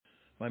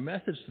My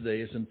message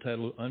today is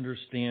entitled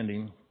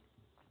Understanding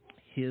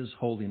His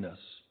Holiness.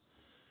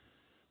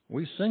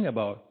 We sing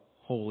about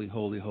holy,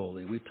 holy,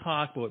 holy. We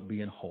talk about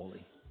being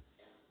holy.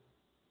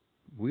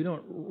 We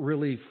don't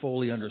really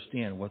fully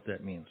understand what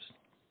that means.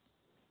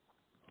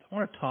 I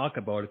want to talk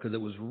about it because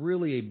it was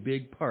really a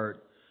big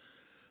part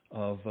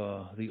of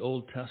the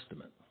Old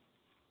Testament.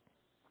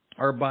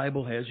 Our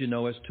Bible, as you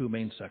know, has two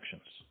main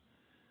sections,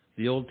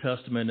 the Old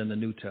Testament and the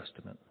New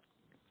Testament.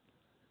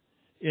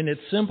 In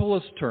its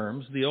simplest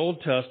terms, the Old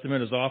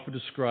Testament is often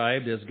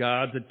described as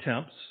God's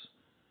attempts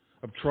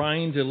of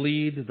trying to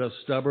lead the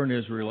stubborn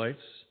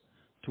Israelites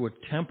to a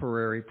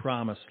temporary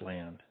promised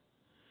land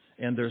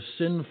and their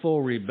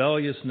sinful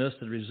rebelliousness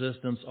and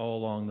resistance all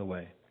along the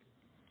way.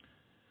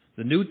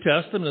 The New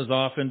Testament is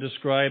often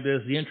described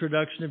as the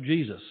introduction of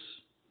Jesus,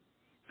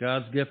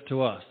 God's gift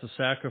to us, the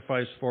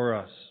sacrifice for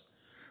us,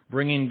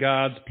 bringing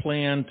God's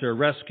plan to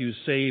rescue,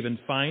 save, and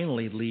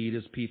finally lead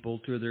His people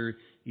to their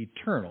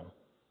eternal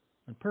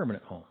and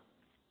permanent home.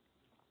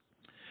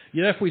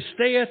 Yet if we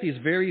stay at these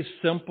very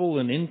simple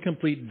and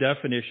incomplete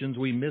definitions,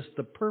 we miss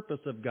the purpose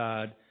of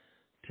God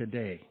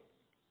today.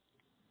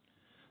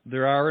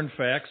 There are, in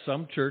fact,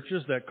 some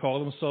churches that call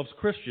themselves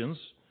Christians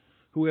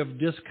who have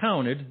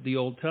discounted the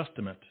Old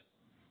Testament.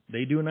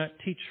 They do not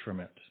teach from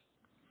it.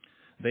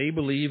 They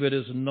believe it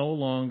is no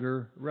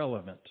longer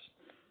relevant.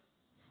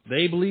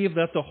 They believe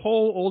that the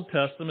whole Old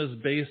Testament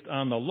is based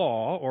on the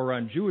law or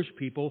on Jewish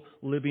people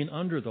living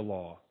under the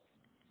law.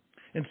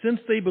 And since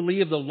they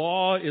believe the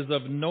law is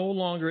of no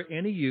longer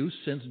any use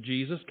since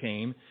Jesus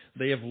came,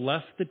 they have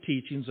left the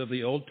teachings of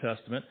the Old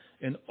Testament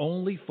and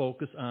only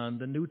focus on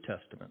the New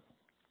Testament.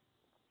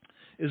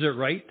 Is it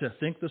right to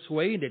think this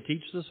way and to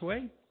teach this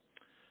way?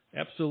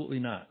 Absolutely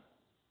not.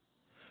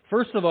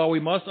 First of all, we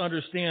must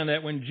understand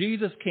that when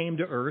Jesus came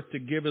to earth to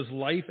give His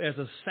life as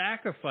a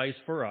sacrifice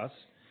for us,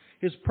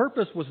 His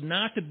purpose was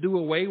not to do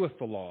away with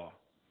the law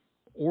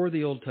or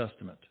the Old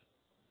Testament.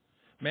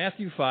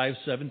 Matthew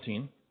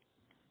 5:17.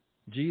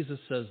 Jesus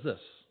says this,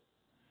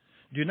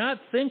 "Do not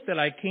think that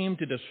I came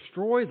to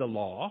destroy the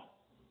law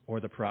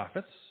or the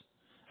prophets.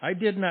 I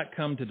did not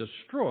come to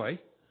destroy,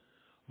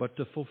 but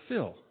to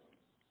fulfill."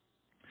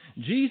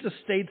 Jesus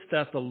states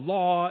that the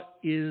law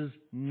is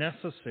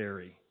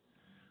necessary,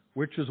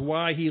 which is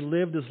why He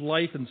lived His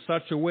life in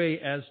such a way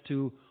as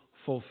to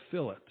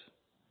fulfill it.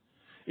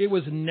 It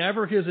was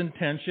never His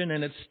intention,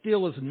 and it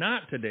still is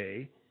not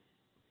today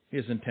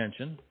His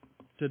intention,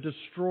 to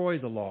destroy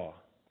the law.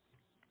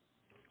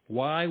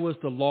 Why was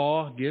the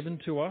law given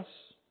to us?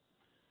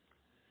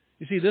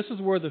 You see, this is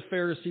where the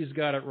Pharisees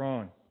got it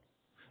wrong.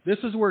 This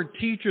is where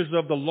teachers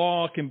of the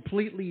law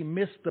completely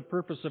missed the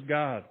purpose of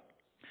God.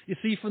 You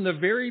see, from the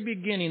very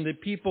beginning, the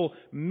people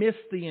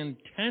missed the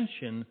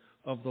intention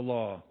of the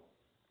law.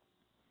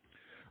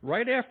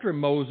 Right after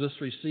Moses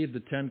received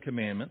the Ten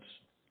Commandments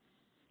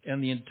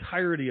and the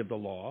entirety of the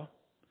law,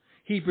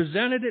 he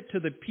presented it to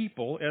the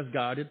people as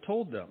God had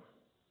told them.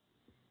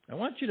 I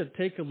want you to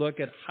take a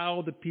look at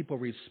how the people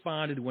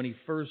responded when He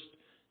first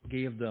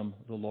gave them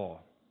the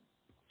law.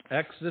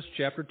 Exodus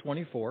chapter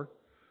 24,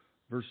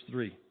 verse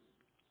 3.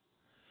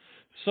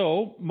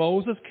 "So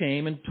Moses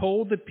came and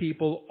told the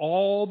people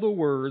all the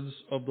words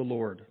of the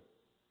Lord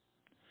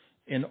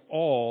and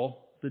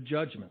all the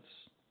judgments.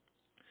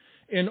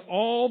 And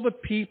all the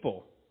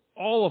people,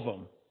 all of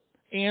them,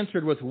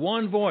 answered with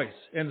one voice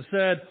and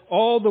said,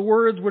 'All the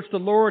words which the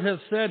Lord has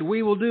said,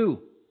 we will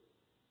do.'"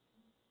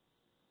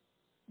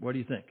 What do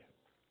you think?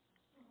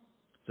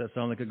 Does that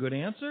sound like a good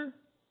answer?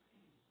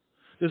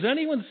 Does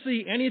anyone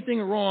see anything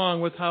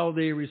wrong with how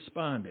they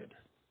responded?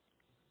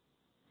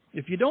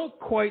 If you don't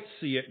quite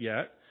see it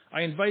yet,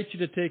 I invite you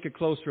to take a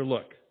closer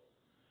look.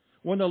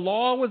 When the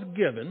law was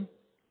given,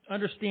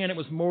 understand it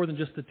was more than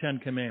just the Ten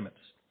Commandments.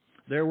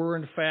 There were,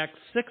 in fact,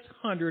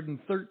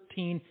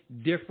 613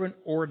 different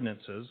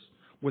ordinances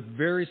with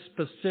very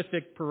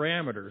specific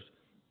parameters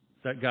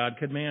that God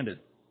commanded.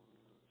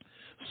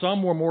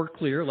 Some were more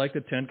clear, like the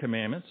Ten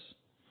Commandments.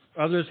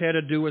 Others had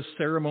to do with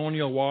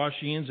ceremonial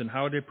washings and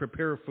how to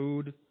prepare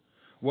food,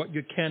 what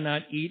you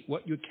cannot eat,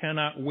 what you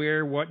cannot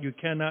wear, what you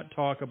cannot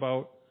talk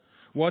about,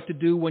 what to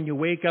do when you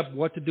wake up,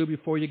 what to do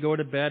before you go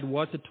to bed,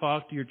 what to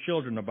talk to your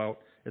children about,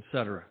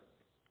 etc.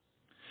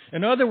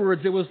 In other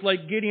words, it was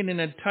like getting an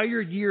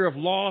entire year of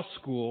law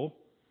school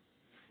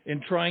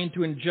and trying to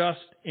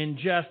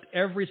ingest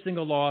every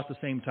single law at the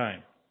same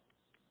time,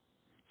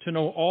 to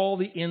know all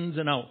the ins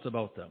and outs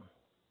about them.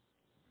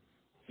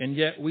 And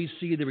yet we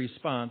see the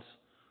response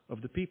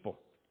of the people,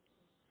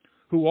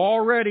 who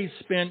already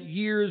spent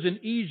years in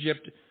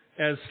Egypt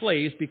as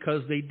slaves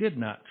because they did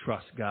not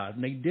trust God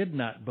and they did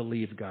not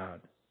believe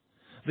God.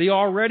 They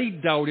already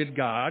doubted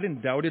God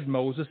and doubted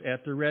Moses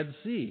at the Red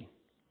Sea.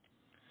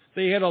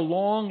 They had a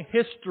long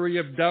history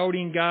of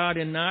doubting God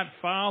and not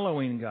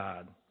following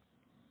God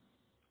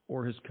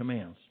or His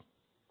commands.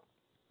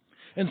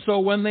 And so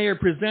when they are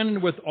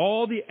presented with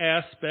all the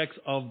aspects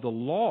of the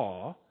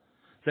law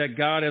that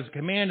God has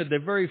commanded, the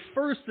very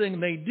first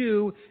thing they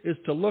do is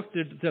to look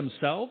to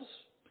themselves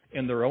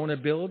and their own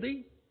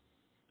ability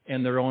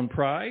and their own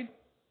pride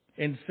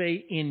and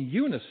say in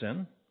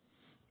unison,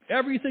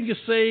 everything you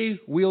say,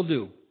 we'll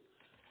do.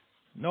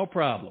 No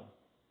problem.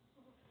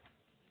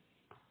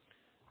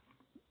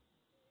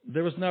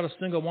 There was not a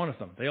single one of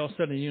them. They all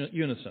said in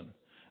unison.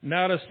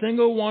 Not a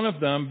single one of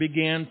them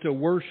began to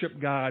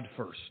worship God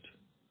first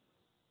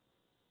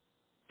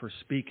for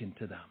speaking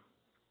to them.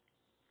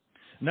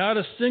 Not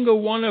a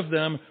single one of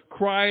them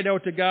cried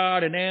out to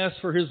God and asked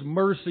for His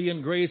mercy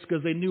and grace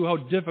because they knew how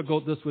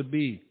difficult this would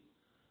be.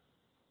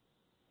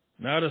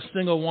 Not a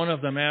single one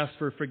of them asked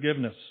for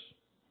forgiveness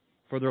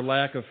for their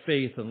lack of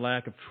faith and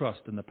lack of trust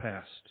in the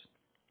past.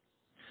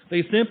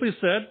 They simply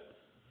said,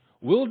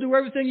 we'll do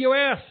everything you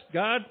ask,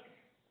 God.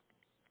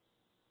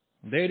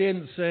 They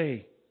didn't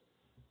say,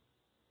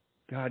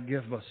 God,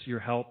 give us your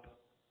help.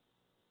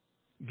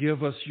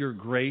 Give us your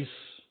grace.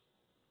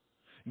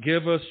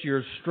 Give us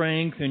your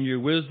strength and your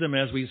wisdom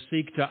as we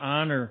seek to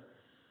honor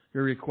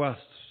your requests.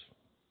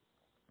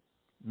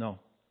 No.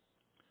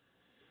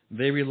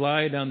 They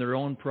relied on their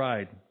own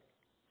pride,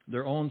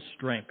 their own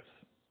strength,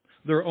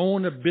 their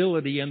own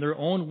ability, and their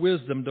own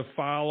wisdom to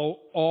follow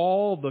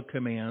all the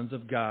commands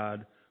of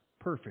God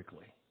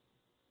perfectly.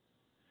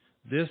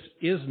 This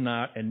is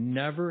not and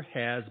never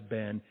has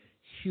been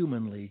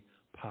humanly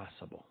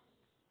possible.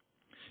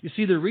 You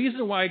see, the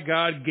reason why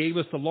God gave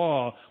us the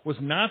law was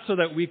not so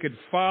that we could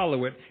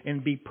follow it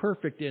and be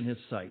perfect in His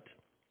sight.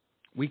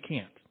 We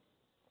can't.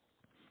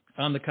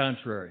 On the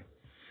contrary,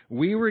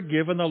 we were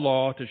given the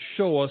law to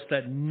show us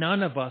that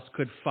none of us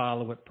could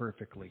follow it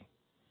perfectly.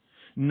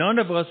 None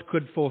of us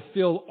could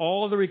fulfill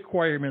all the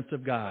requirements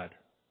of God.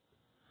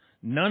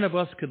 None of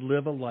us could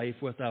live a life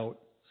without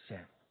sin.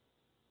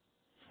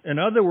 In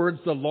other words,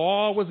 the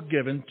law was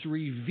given to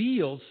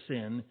reveal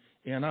sin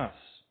in us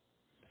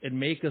and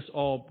make us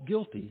all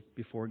guilty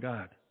before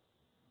God.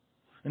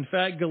 In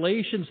fact,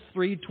 Galatians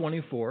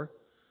 3:24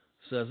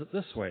 says it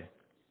this way.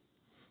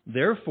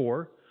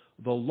 Therefore,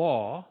 the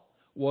law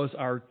was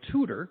our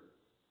tutor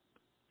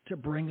to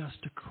bring us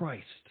to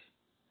Christ,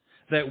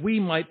 that we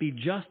might be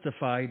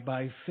justified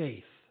by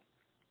faith.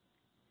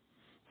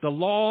 The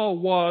law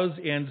was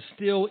and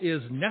still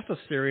is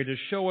necessary to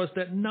show us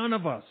that none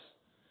of us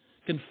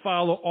can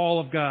follow all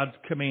of God's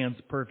commands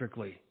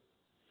perfectly.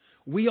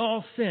 We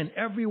all sin,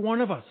 every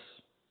one of us.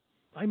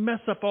 I mess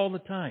up all the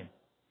time.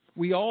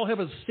 We all have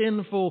a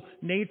sinful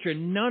nature.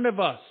 None of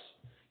us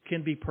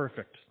can be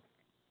perfect.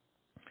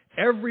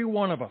 Every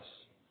one of us,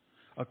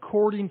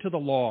 according to the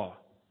law,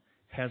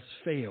 has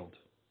failed.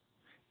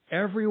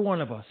 Every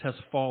one of us has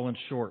fallen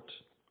short.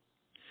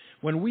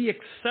 When we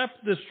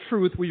accept this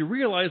truth, we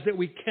realize that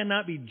we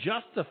cannot be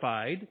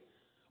justified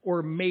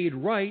or made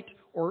right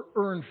or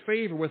earn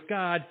favor with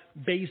God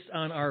based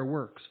on our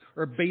works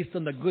or based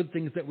on the good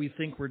things that we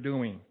think we're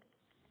doing.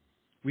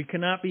 We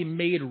cannot be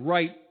made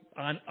right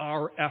on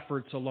our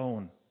efforts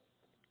alone.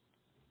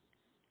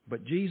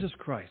 But Jesus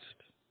Christ,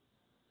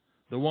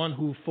 the one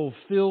who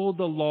fulfilled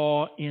the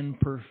law in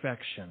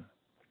perfection,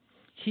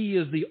 He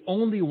is the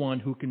only one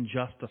who can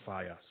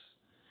justify us.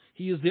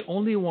 He is the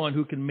only one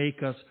who can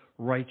make us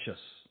righteous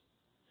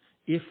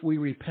if we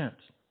repent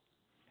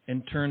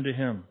and turn to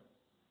Him.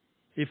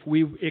 If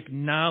we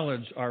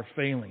acknowledge our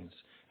failings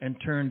and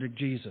turn to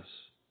Jesus.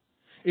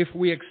 If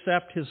we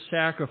accept His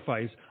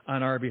sacrifice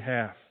on our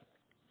behalf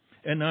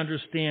and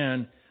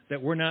understand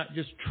that we're not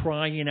just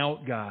trying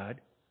out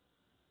God,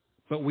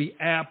 but we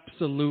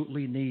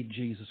absolutely need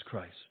Jesus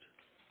Christ.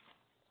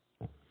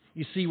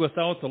 You see,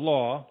 without the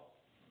law,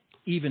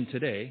 even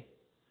today,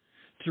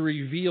 to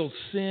reveal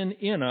sin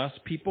in us,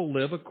 people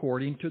live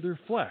according to their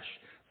flesh.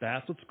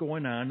 That's what's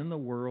going on in the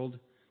world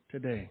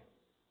today.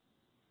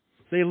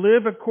 They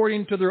live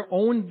according to their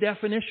own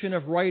definition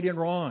of right and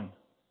wrong.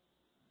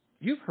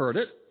 You've heard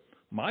it.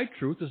 My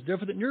truth is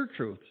different than your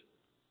truth.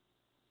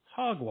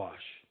 Hogwash.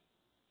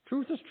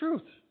 Truth is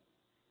truth.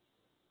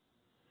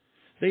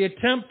 They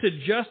attempt to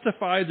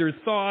justify their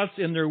thoughts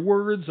and their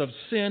words of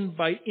sin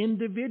by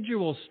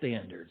individual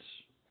standards.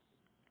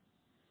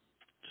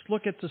 Just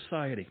look at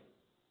society.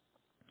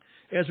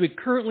 As we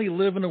currently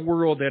live in a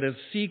world that is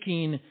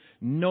seeking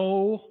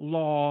no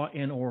law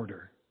and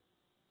order.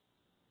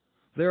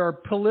 There are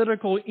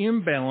political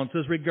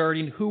imbalances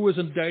regarding who is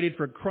indicted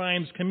for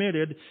crimes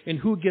committed and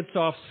who gets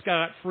off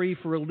scot-free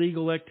for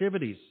illegal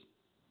activities.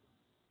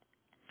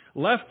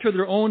 Left to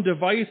their own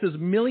devices,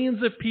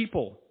 millions of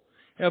people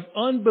have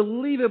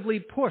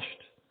unbelievably pushed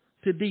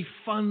to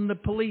defund the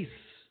police.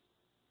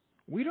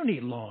 We don't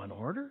need law and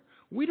order.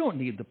 We don't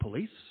need the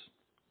police.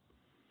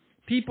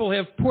 People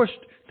have pushed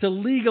to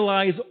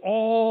legalize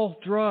all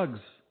drugs.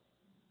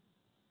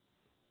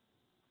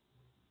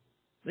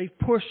 They've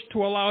pushed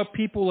to allow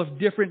people of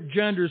different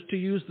genders to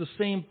use the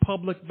same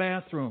public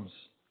bathrooms.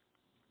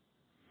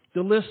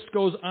 The list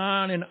goes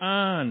on and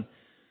on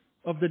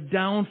of the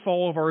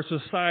downfall of our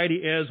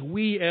society as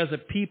we as a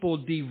people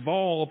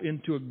devolve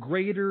into a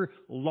greater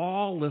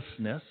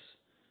lawlessness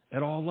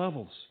at all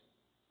levels.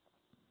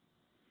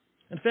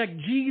 In fact,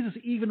 Jesus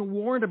even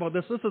warned about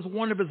this. This is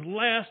one of His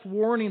last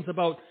warnings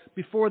about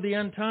before the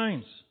end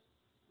times,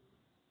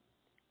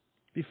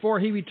 before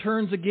He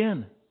returns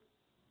again.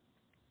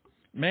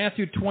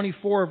 Matthew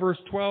 24, verse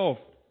 12,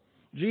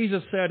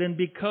 Jesus said, "And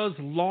because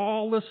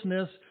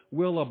lawlessness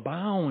will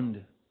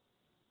abound,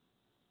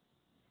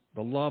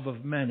 the love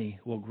of many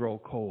will grow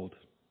cold."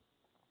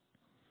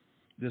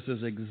 This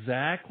is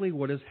exactly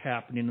what is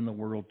happening in the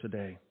world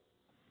today.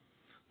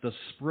 The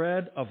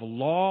spread of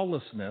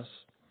lawlessness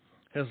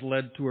has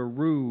led to a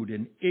rude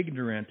and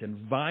ignorant and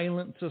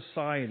violent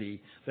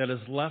society that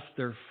has left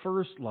their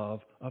first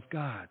love of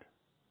God.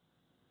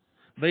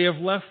 They have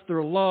left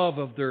their love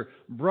of their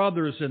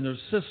brothers and their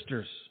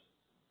sisters,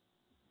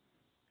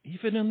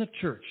 even in the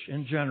church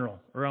in general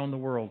around the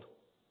world.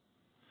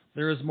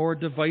 There is more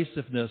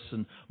divisiveness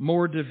and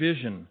more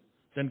division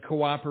than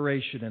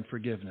cooperation and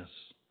forgiveness.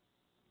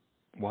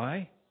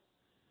 Why?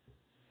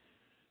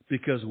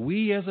 Because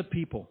we as a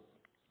people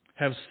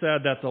have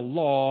said that the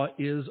law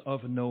is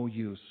of no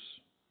use,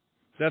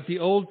 that the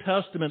Old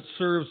Testament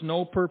serves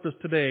no purpose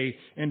today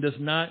and does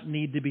not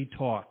need to be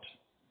taught.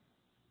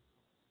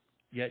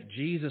 Yet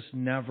Jesus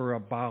never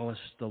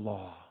abolished the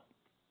law.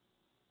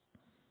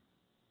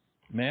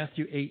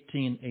 Matthew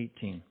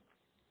 18:18.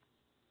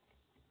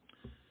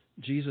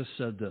 Jesus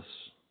said this,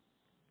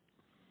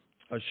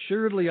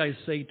 "Assuredly I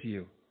say to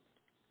you,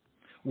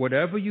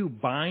 whatever you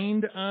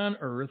bind on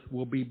earth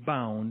will be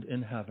bound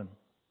in heaven,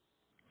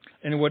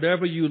 and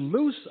whatever you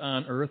loose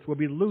on earth will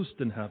be loosed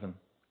in heaven."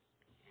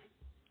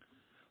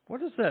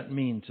 What does that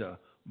mean, to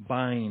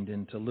bind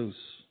and to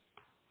loose?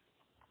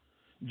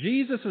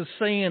 Jesus is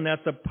saying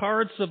that the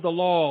parts of the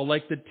law,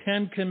 like the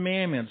 10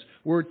 Commandments,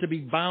 were to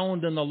be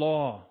bound in the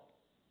law.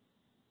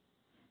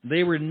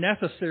 They were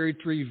necessary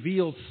to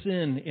reveal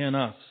sin in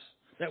us,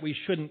 that we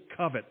shouldn't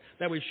covet,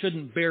 that we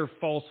shouldn't bear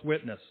false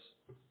witness,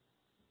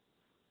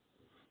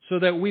 so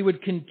that we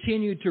would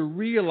continue to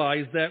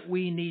realize that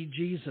we need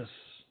Jesus.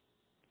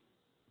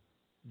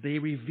 They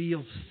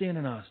reveal sin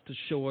in us to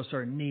show us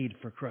our need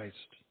for Christ.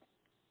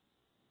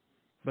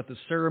 But the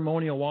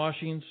ceremonial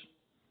washings,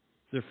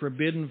 the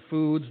forbidden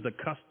foods, the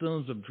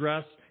customs of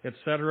dress,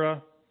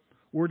 etc.,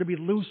 were to be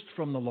loosed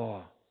from the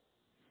law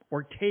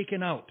or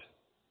taken out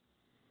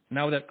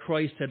now that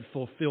Christ had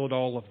fulfilled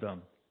all of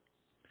them.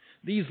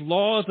 These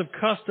laws of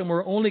custom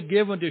were only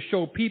given to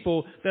show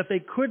people that they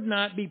could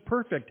not be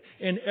perfect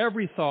in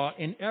every thought,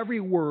 in every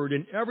word,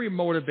 in every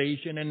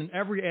motivation, and in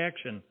every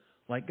action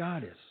like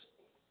God is.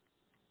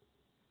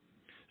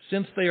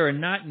 Since they are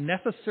not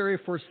necessary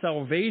for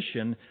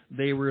salvation,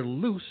 they were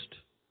loosed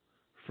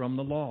from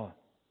the law.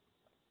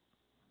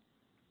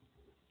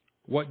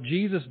 What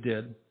Jesus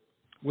did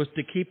was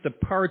to keep the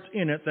parts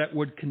in it that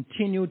would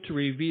continue to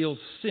reveal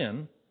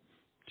sin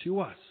to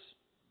us,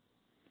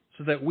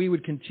 so that we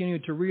would continue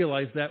to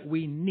realize that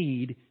we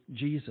need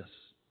Jesus.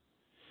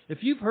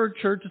 If you've heard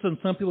churches and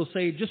some people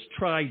say, "Just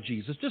try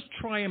Jesus, just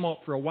try Him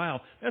out for a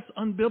while," that's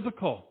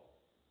unbiblical.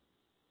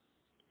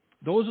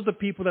 Those are the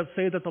people that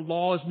say that the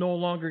law is no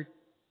longer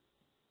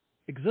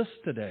exists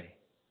today.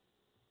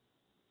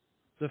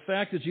 The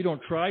fact is you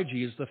don't try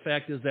Jesus. The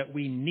fact is that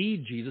we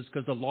need Jesus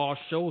because the law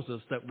shows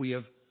us that we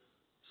have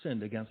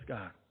sinned against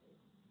God.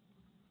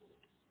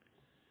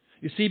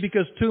 You see,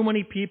 because too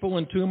many people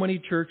in too many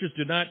churches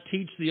do not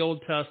teach the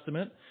Old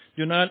Testament,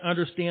 do not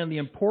understand the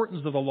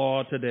importance of the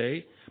law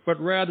today, but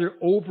rather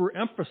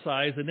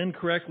overemphasize and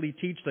incorrectly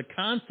teach the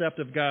concept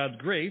of God's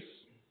grace,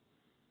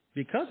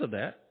 because of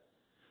that,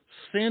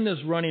 sin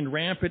is running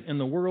rampant in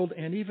the world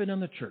and even in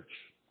the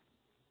church.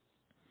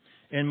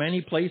 In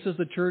many places,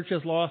 the church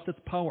has lost its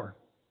power,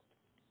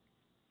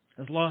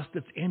 has lost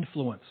its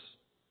influence,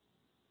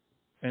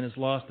 and has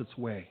lost its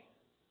way.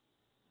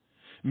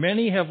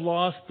 Many have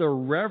lost the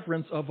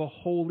reverence of a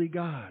holy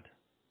God.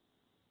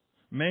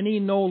 Many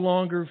no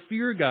longer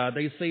fear God.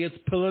 They say it's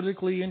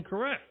politically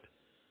incorrect.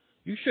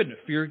 You shouldn't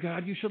fear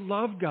God. You should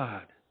love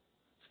God.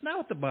 It's not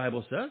what the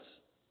Bible says.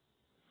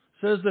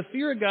 It says the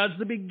fear of God is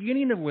the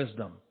beginning of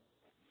wisdom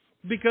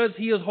because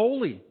He is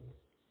holy.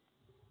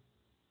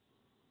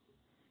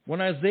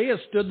 When Isaiah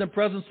stood in the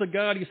presence of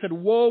God, he said,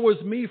 "Woe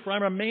is me, for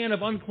I'm a man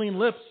of unclean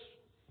lips."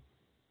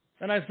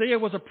 And Isaiah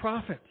was a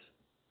prophet.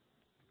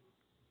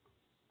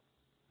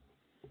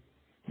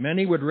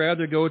 Many would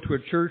rather go to a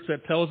church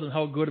that tells them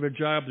how good of a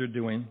job they're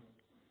doing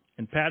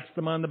and pats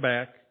them on the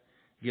back,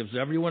 gives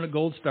everyone a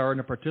gold star and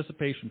a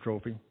participation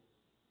trophy,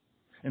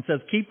 and says,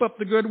 "Keep up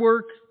the good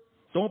work.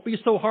 Don't be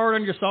so hard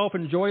on yourself.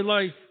 Enjoy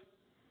life.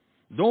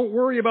 Don't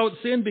worry about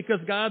sin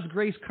because God's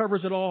grace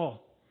covers it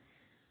all."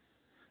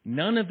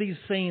 None of these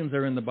sayings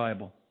are in the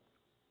Bible.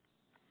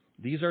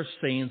 These are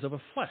sayings of a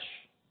flesh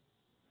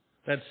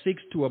that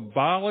seeks to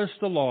abolish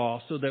the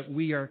law so that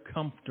we are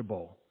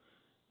comfortable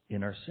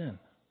in our sin,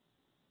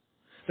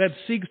 that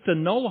seeks to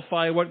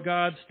nullify what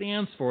God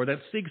stands for,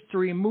 that seeks to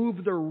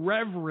remove the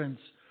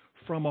reverence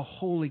from a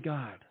holy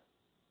God,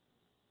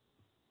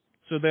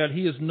 so that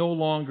He is no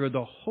longer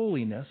the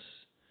holiness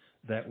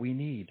that we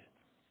need.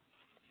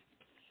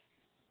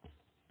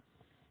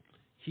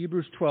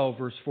 Hebrews 12,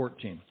 verse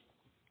 14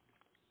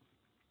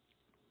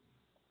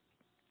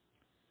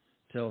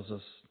 tells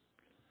us,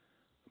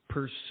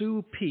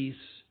 "Pursue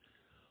peace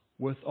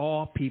with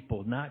all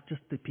people," not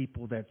just the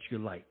people that you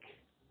like.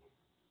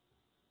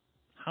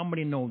 How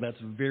many know that's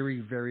very,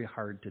 very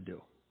hard to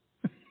do?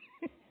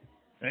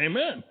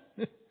 Amen.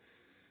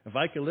 If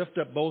I could lift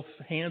up both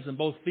hands and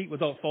both feet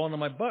without falling on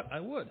my butt, I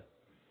would.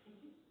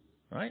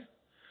 Right?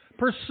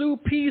 Pursue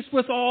peace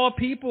with all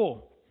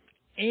people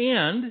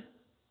and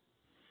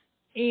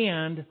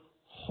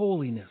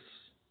holiness,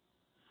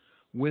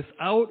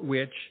 without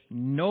which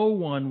no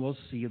one will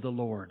see the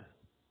Lord.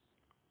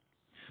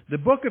 The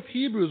book of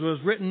Hebrews was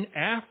written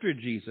after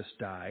Jesus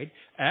died,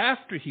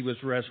 after he was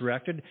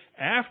resurrected,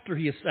 after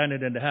he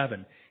ascended into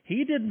heaven.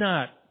 He did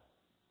not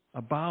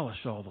abolish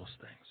all those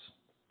things.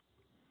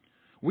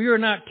 We are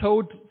not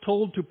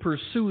told to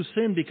pursue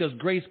sin because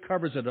grace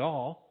covers it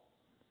all.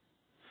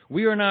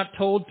 We are not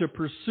told to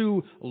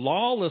pursue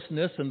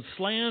lawlessness and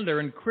slander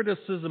and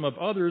criticism of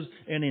others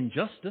and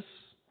injustice.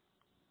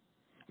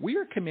 We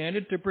are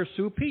commanded to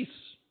pursue peace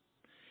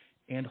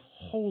and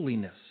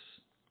holiness.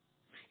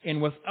 And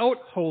without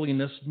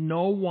holiness,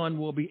 no one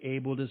will be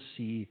able to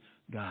see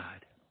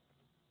God.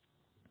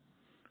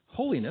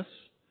 Holiness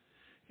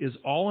is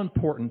all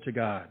important to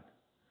God,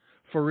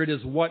 for it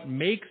is what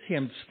makes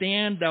him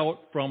stand out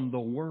from the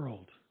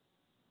world.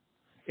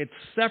 It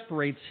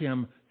separates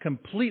him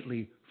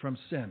completely from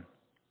sin.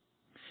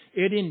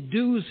 It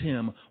endues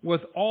him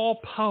with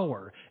all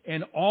power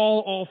and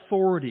all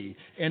authority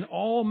and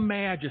all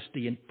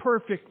majesty and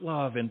perfect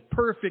love and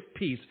perfect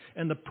peace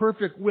and the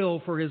perfect will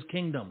for his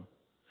kingdom.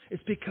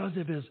 It's because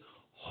of his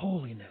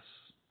holiness.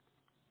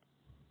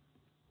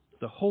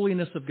 The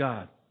holiness of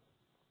God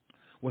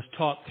was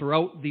taught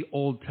throughout the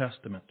Old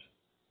Testament.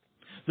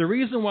 The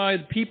reason why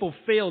people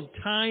failed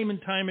time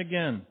and time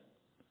again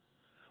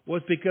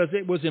was because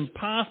it was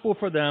impossible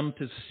for them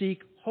to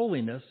seek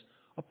holiness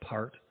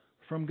apart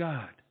from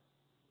God.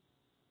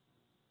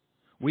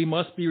 We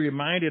must be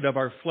reminded of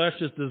our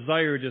flesh's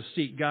desire to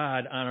seek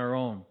God on our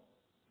own,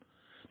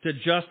 to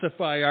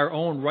justify our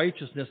own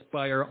righteousness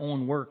by our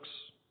own works,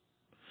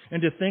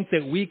 and to think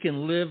that we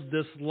can live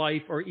this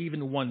life or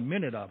even 1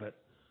 minute of it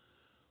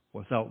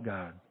without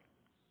God.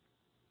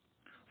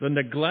 The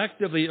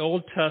neglect of the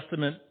Old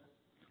Testament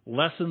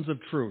lessons of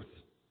truth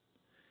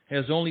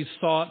has only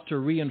sought to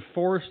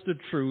reinforce the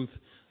truth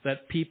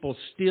that people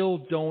still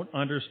don't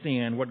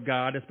understand what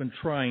God has been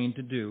trying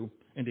to do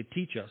and to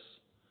teach us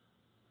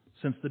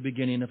since the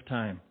beginning of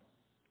time.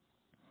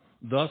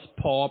 Thus,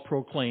 Paul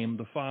proclaimed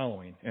the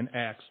following in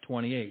Acts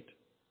 28,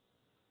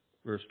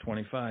 verse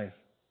 25.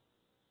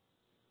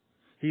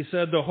 He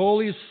said, "The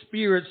Holy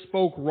Spirit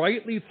spoke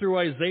rightly through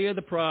Isaiah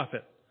the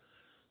prophet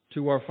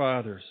to our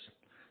fathers,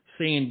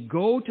 saying,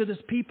 'Go to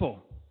this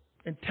people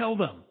and tell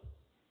them,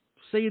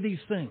 say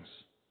these things.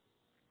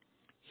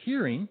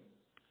 Hearing,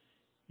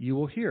 you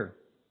will hear,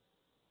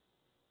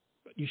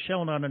 but you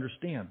shall not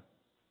understand.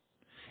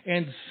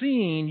 And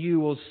seeing, you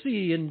will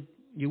see, and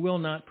you will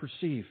not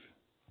perceive.'"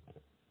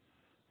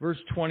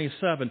 Verse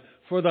 27,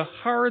 "For the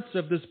hearts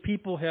of this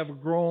people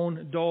have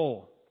grown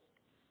dull.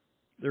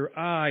 Their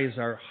eyes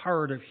are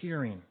hard of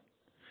hearing,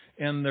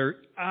 and their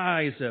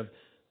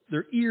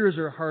ears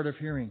are hard of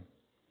hearing.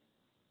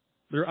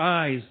 Their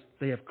eyes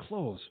they have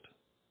closed,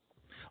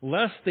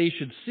 lest they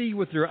should see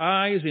with their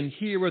eyes and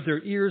hear with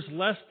their ears,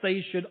 lest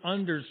they should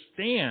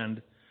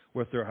understand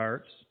with their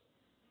hearts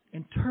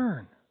and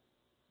turn,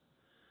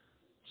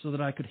 so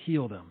that I could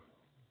heal them."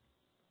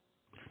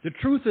 The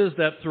truth is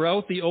that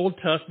throughout the Old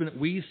Testament,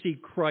 we see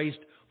Christ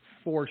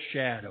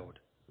foreshadowed.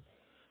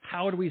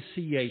 How do we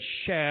see a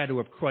shadow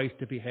of Christ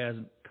if he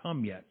hasn't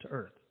come yet to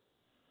earth?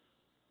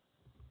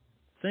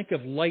 Think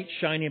of light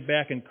shining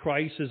back in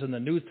Christ as in the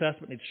New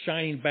Testament. It's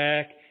shining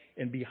back,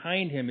 and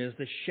behind him is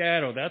the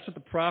shadow. That's what the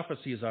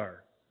prophecies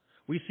are.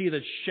 We see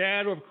the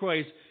shadow of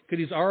Christ because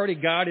he's already,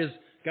 God is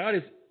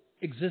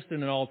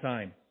existent in all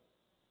time.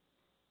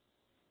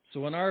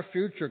 So in our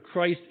future,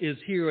 Christ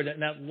is here,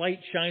 and that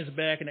light shines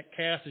back and it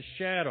casts a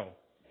shadow.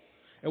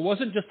 It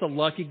wasn't just a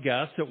lucky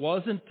guess. It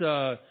wasn't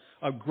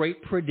a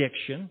great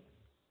prediction.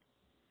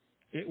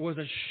 It was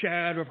a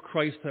shadow of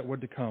Christ that would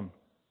to come.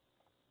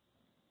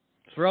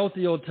 Throughout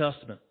the Old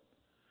Testament,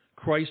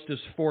 Christ is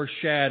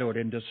foreshadowed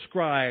and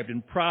described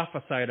and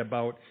prophesied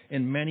about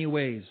in many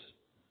ways.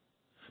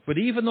 But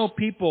even though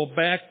people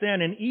back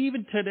then and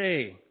even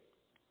today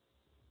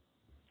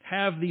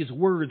have these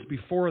words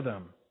before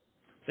them,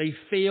 they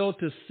fail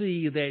to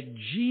see that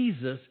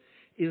Jesus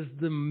is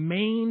the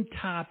main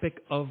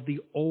topic of the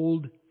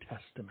Old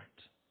Testament.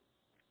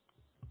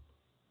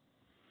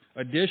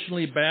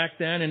 Additionally, back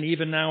then and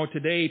even now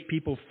today,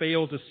 people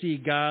fail to see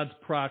God's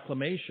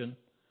proclamation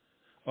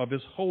of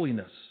his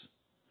holiness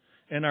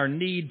and our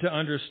need to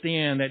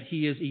understand that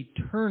he is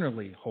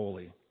eternally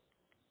holy.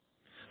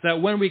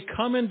 That when we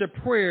come into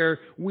prayer,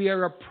 we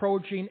are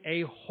approaching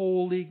a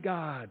holy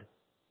God.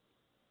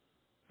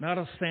 Not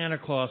a Santa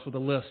Claus with a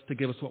list to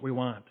give us what we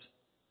want.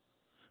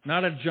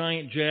 Not a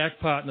giant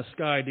jackpot in the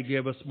sky to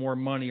give us more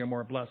money or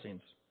more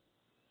blessings.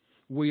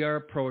 We are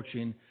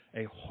approaching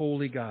a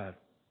holy God.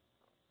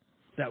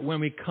 That when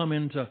we come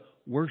into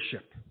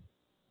worship,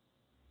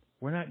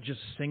 we're not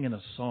just singing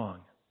a song.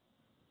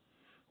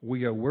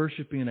 We are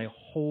worshiping a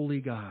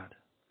holy God.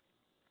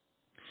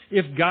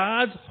 If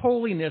God's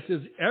holiness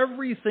is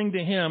everything to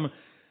him,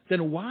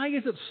 then why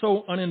is it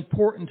so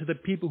unimportant to the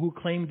people who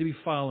claim to be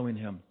following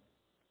him?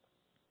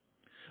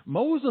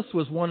 Moses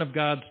was one of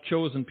God's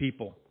chosen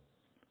people.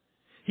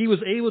 He was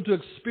able to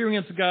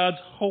experience God's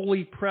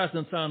holy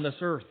presence on this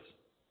earth.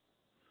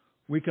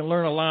 We can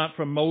learn a lot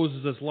from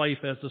Moses' life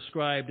as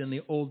described in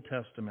the Old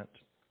Testament.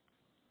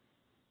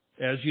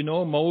 As you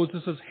know,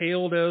 Moses is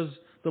hailed as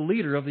the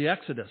leader of the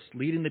Exodus,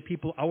 leading the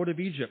people out of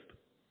Egypt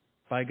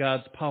by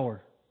God's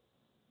power,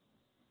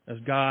 as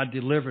God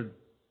delivered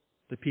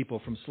the people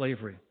from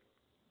slavery.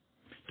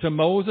 To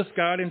Moses,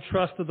 God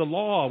entrusted the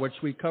law, which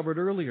we covered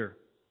earlier.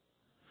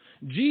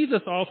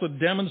 Jesus also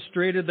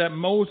demonstrated that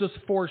Moses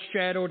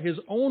foreshadowed his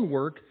own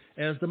work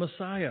as the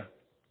Messiah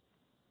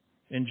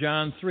in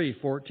John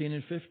 3:14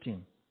 and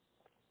 15.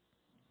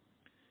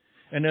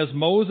 And as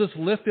Moses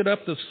lifted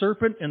up the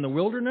serpent in the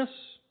wilderness,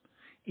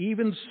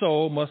 even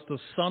so must the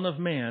Son of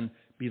Man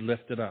be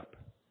lifted up,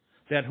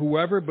 that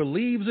whoever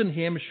believes in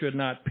him should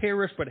not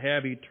perish but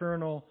have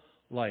eternal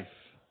life.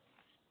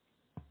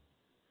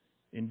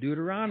 In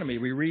Deuteronomy,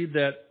 we read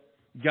that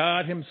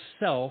God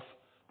himself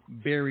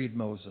buried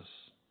Moses.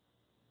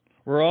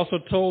 We're also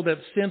told that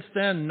since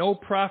then no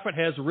prophet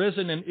has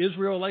risen in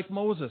Israel like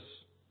Moses,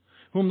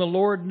 whom the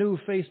Lord knew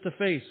face to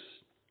face.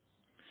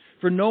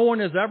 For no one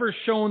has ever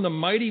shown the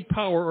mighty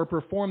power or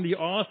performed the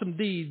awesome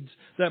deeds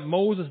that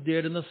Moses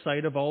did in the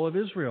sight of all of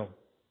Israel.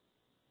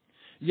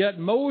 Yet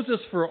Moses,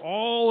 for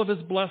all of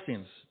his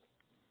blessings,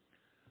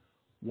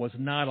 was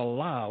not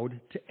allowed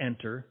to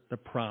enter the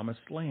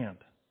promised land.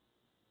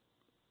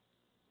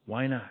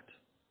 Why not?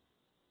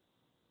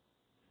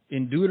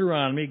 In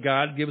Deuteronomy,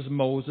 God gives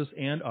Moses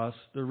and us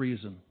the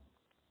reason.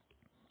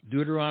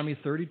 Deuteronomy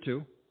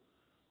 32,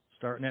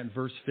 starting at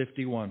verse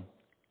 51.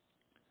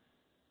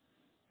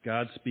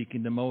 God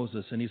speaking to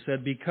Moses, and he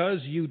said,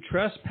 "Because you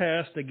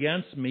trespassed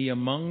against me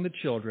among the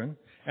children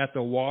at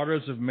the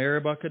waters of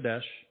Meribah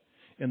Kadesh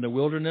in the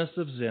wilderness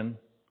of Zin,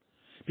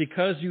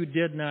 because you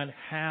did not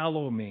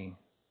hallow me,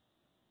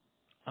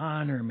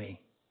 honor me,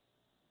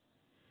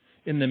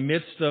 in the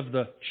midst of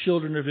the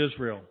children of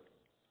Israel.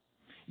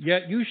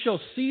 Yet you shall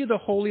see the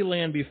Holy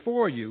Land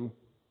before you."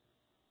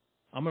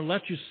 I'm going to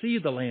let you see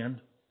the land,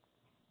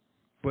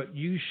 but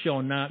you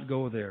shall not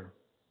go there,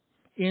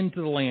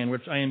 into the land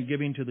which I am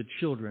giving to the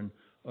children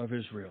of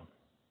Israel.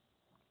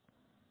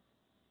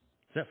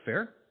 Is that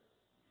fair?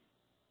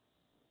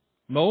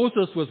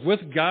 Moses was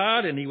with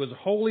God, and he was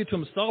holy to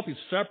himself. He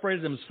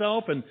separated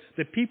himself, and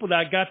the people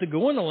that got to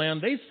go in the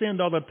land, they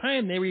sinned all the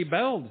time. They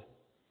rebelled.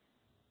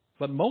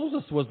 But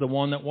Moses was the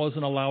one that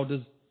wasn't allowed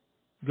to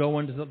go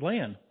into the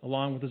land,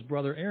 along with his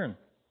brother Aaron.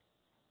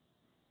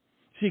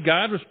 See,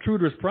 God was true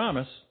to his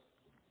promise.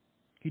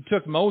 He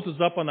took Moses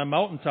up on the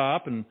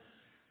mountaintop and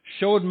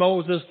showed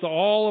Moses to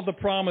all of the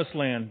promised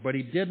land, but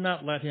he did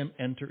not let him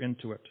enter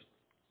into it.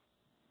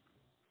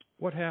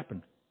 What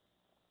happened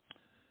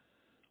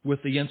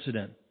with the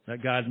incident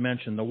that God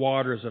mentioned, the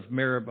waters of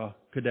Meribah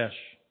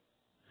Kadesh?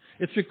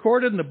 It's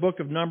recorded in the book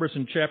of Numbers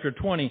in chapter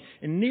 20,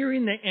 and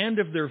nearing the end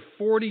of their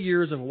 40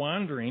 years of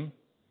wandering,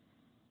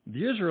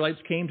 the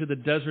Israelites came to the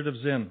desert of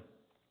Zin.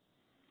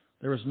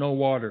 There was no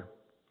water.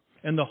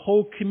 And the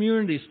whole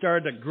community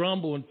started to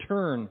grumble and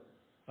turn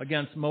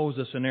against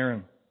Moses and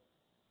Aaron.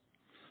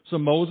 So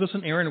Moses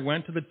and Aaron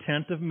went to the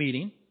tent of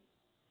meeting,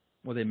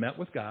 where they met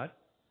with God,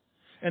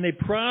 and they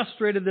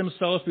prostrated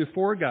themselves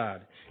before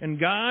God. And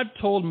God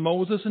told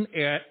Moses and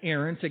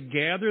Aaron to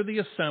gather the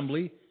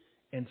assembly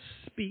and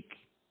speak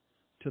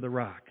to the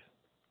rock.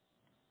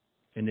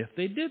 And if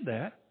they did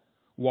that,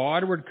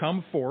 water would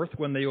come forth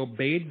when they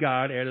obeyed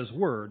God at his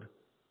word,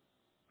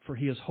 for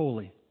he is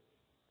holy.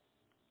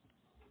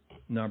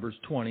 Numbers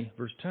 20,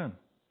 verse 10.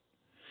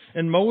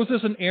 And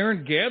Moses and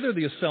Aaron gathered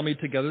the assembly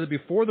together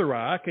before the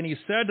rock, and he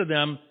said to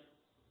them,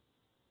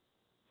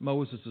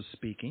 Moses is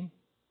speaking,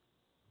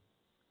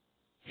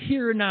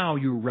 "Hear now,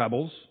 you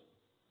rebels,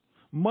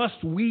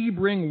 must we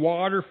bring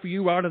water for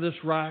you out of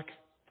this rock?"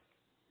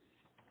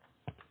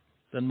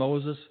 Then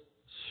Moses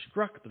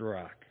struck the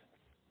rock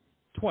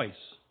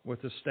twice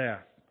with his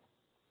staff.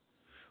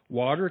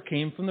 Water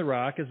came from the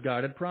rock as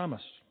God had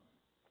promised.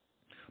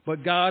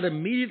 But God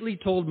immediately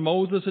told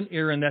Moses and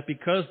Aaron that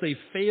because they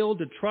failed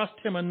to trust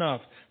him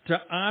enough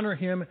to honor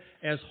him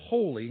as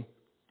holy,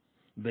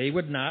 they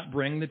would not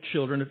bring the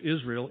children of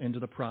Israel into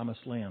the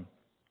promised land.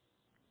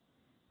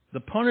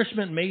 The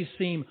punishment may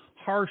seem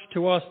harsh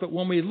to us, but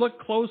when we look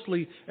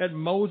closely at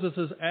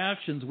Moses'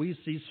 actions, we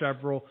see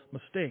several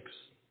mistakes.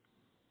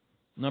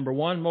 Number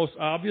one, most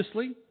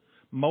obviously,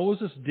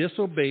 Moses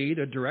disobeyed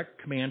a direct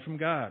command from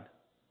God.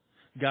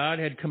 God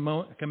had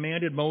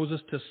commanded Moses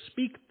to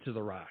speak to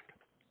the rock.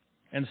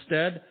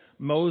 Instead,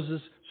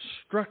 Moses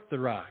struck the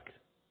rock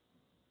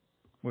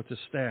with his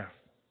staff.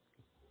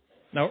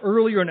 Now,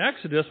 earlier in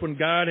Exodus, when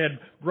God had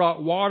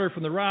brought water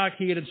from the rock,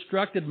 he had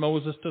instructed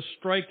Moses to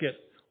strike it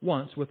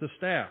once with his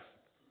staff.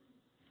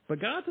 But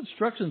God's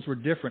instructions were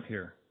different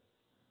here.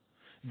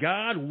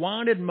 God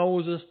wanted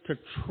Moses to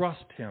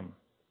trust him,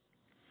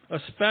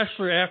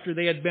 especially after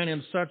they had been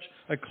in such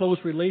a close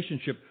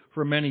relationship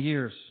for many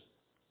years.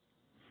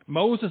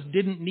 Moses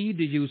didn't need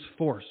to use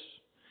force.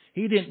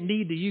 He didn't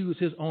need to use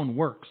his own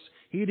works.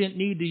 He didn't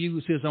need to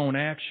use his own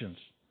actions.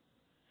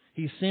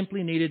 He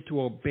simply needed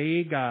to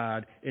obey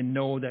God and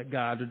know that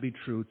God would be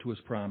true to his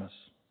promise.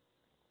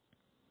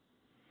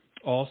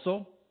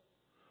 Also,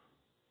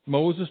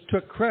 Moses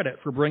took credit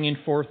for bringing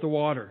forth the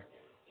water.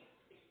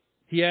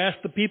 He asked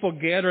the people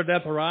gathered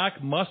at the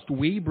rock, "Must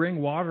we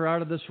bring water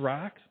out of this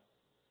rock?"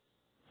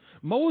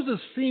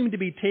 Moses seemed to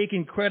be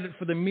taking credit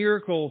for the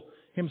miracle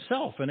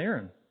himself and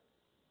Aaron,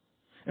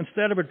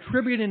 instead of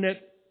attributing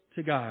it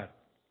to God.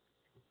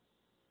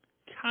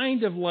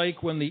 Kind of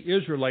like when the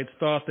Israelites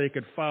thought they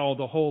could follow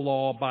the whole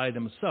law by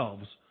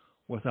themselves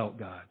without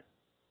God.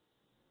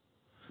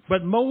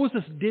 But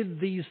Moses did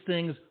these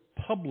things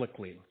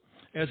publicly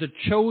as a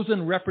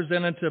chosen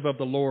representative of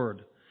the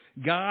Lord.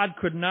 God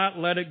could not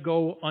let it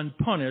go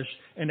unpunished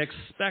and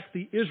expect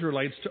the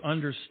Israelites to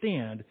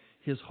understand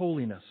his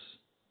holiness.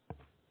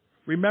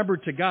 Remember,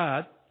 to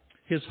God,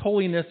 his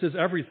holiness is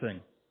everything.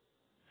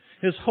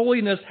 His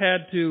holiness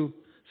had to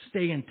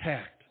stay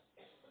intact.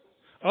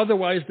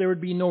 Otherwise, there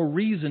would be no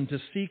reason to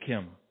seek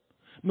him,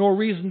 no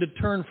reason to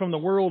turn from the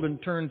world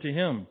and turn to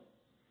him,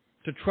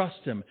 to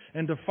trust him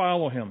and to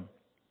follow him,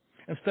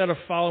 instead of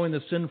following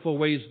the sinful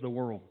ways of the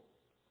world.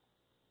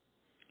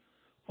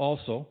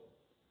 Also,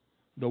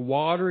 the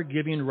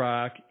water-giving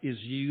rock is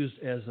used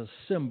as a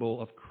symbol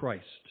of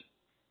Christ.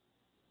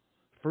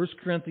 1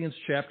 Corinthians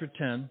chapter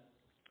 10,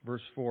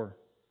 verse 4.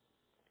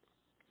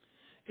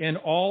 And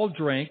all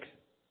drank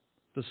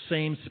the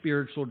same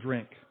spiritual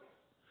drink,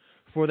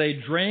 for they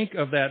drank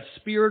of that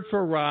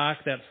spiritual rock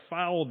that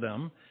followed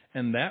them,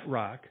 and that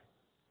rock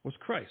was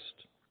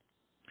Christ.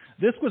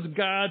 This was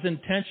God's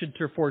intention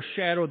to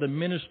foreshadow the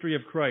ministry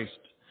of Christ.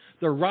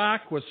 The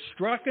rock was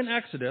struck in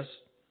Exodus,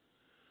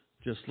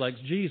 just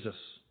like Jesus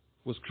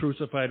was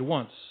crucified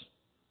once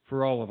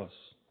for all of us.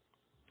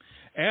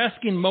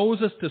 Asking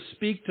Moses to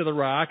speak to the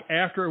rock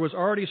after it was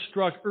already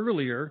struck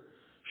earlier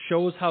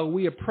shows how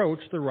we approach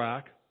the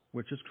rock,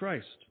 which is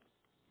Christ.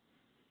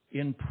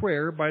 In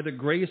prayer, by the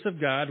grace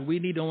of God, we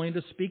need only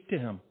to speak to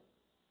him.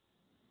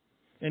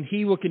 And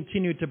he will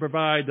continue to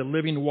provide the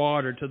living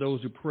water to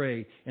those who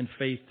pray in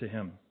faith to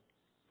him.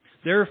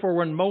 Therefore,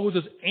 when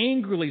Moses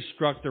angrily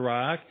struck the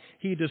rock,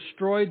 he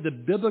destroyed the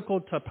biblical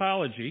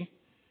typology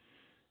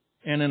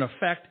and, in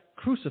effect,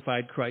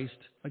 crucified Christ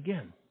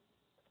again.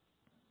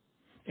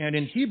 And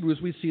in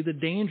Hebrews, we see the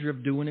danger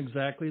of doing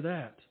exactly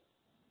that.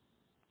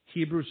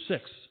 Hebrews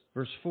 6,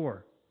 verse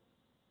 4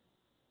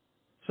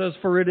 says,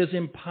 "For it is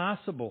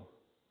impossible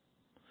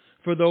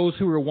for those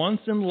who were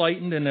once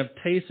enlightened and have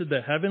tasted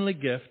the heavenly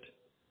gift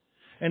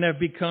and have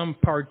become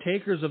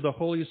partakers of the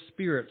Holy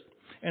Spirit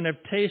and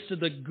have tasted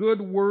the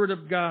good word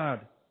of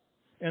God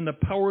and the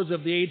powers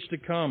of the age to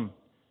come.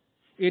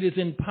 It is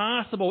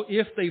impossible,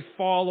 if they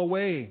fall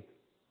away,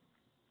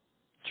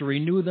 to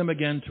renew them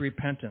again to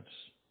repentance,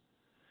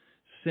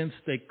 since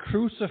they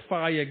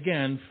crucify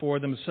again for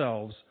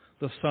themselves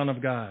the Son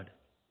of God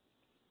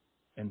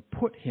and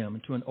put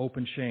him to an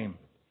open shame."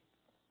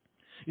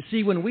 You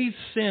see, when we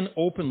sin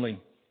openly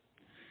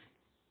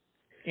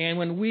and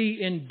when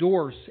we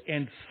endorse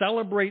and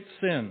celebrate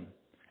sin,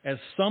 as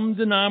some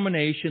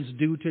denominations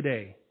do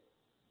today,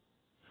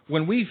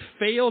 when we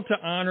fail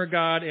to honor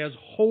God as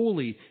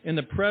holy in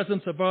the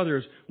presence of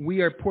others,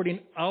 we are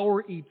putting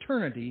our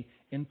eternity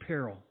in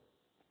peril.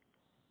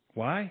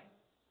 Why?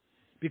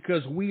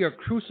 Because we are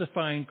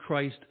crucifying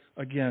Christ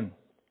again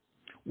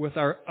with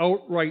our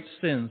outright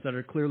sins that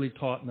are clearly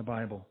taught in the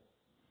Bible.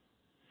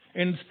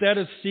 Instead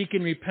of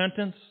seeking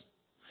repentance,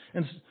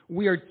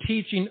 we are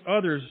teaching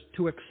others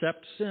to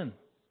accept sin,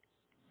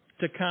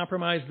 to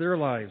compromise their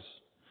lives,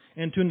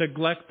 and to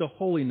neglect the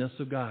holiness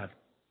of God.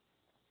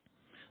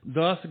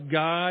 Thus,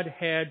 God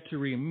had to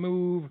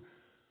remove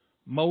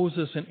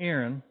Moses and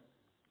Aaron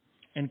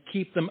and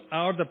keep them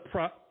out of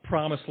the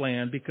promised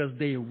land because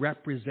they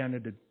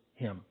represented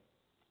him.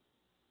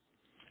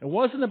 It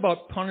wasn't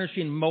about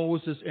punishing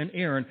Moses and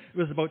Aaron. It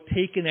was about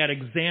taking that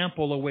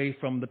example away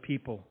from the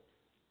people.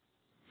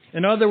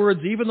 In other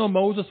words, even though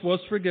Moses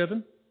was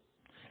forgiven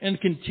and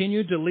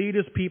continued to lead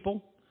his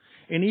people,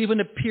 and even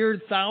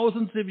appeared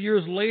thousands of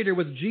years later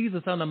with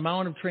Jesus on the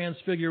Mount of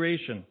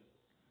Transfiguration,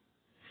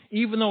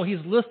 even though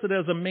he's listed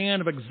as a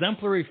man of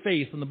exemplary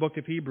faith in the book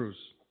of Hebrews,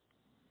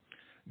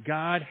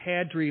 God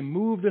had to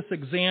remove this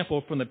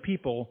example from the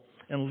people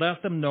and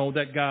let them know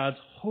that God's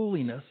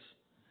holiness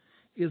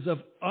is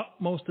of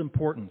utmost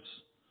importance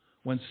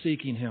when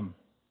seeking him.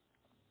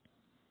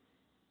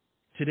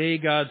 Today,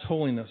 God's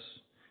holiness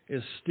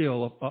is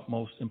still of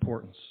utmost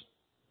importance.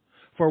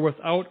 For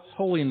without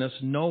holiness,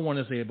 no one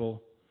is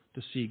able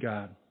to see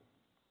God.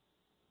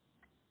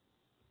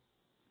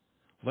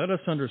 Let us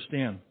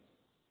understand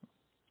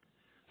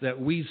that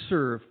we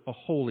serve a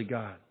holy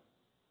God.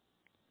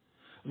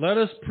 Let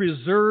us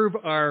preserve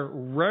our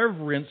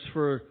reverence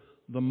for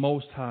the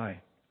Most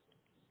High.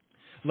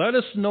 Let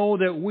us know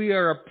that we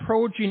are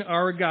approaching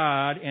our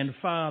God and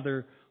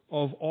Father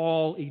of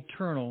all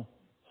eternal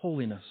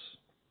holiness.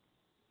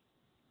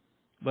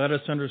 Let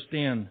us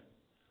understand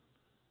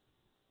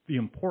the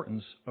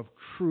importance of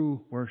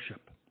true worship.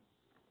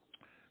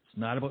 It's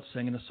not about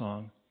singing a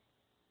song.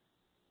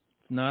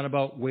 It's not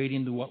about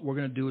waiting to what we're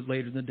going to do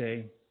later in the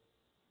day.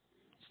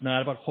 It's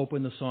not about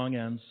hoping the song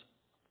ends.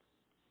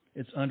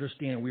 It's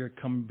understanding we are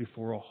coming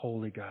before a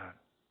holy God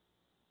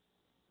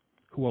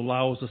who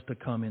allows us to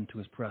come into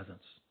His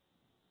presence.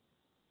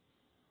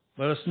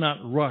 Let us not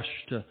rush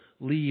to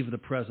leave the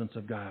presence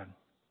of God.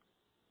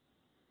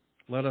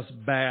 Let us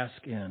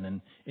bask in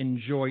and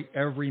enjoy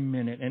every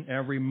minute and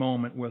every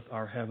moment with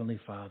our Heavenly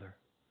Father.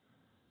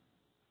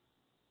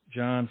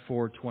 John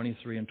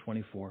 4:23 and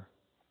 24.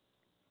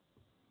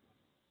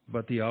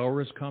 But the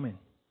hour is coming,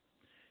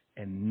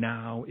 and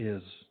now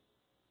is,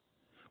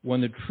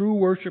 when the true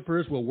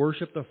worshipers will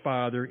worship the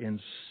Father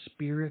in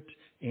spirit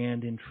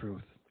and in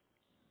truth.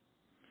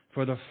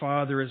 For the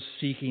Father is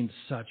seeking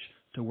such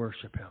to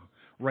worship Him.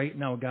 Right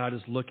now, God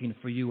is looking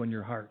for you in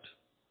your heart.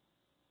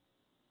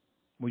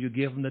 Will you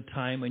give Him the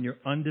time and your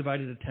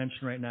undivided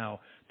attention right now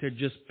to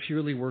just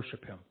purely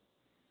worship Him?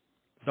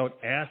 Without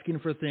asking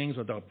for things,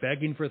 without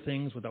begging for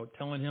things, without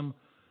telling Him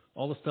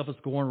all the stuff that's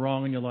going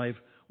wrong in your life,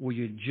 will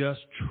you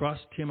just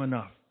trust Him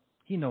enough?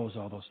 He knows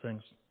all those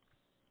things.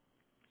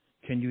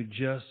 Can you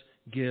just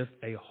give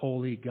a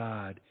holy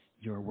God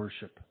your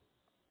worship?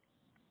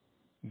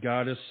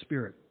 God is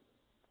spirit,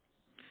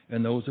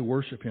 and those who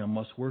worship Him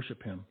must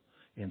worship Him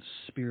in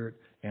spirit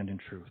and in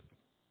truth.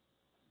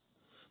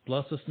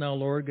 Bless us now,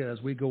 Lord,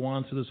 as we go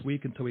on through this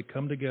week until we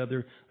come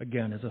together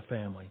again as a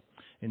family.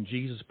 In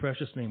Jesus'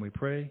 precious name we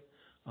pray.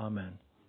 Amen.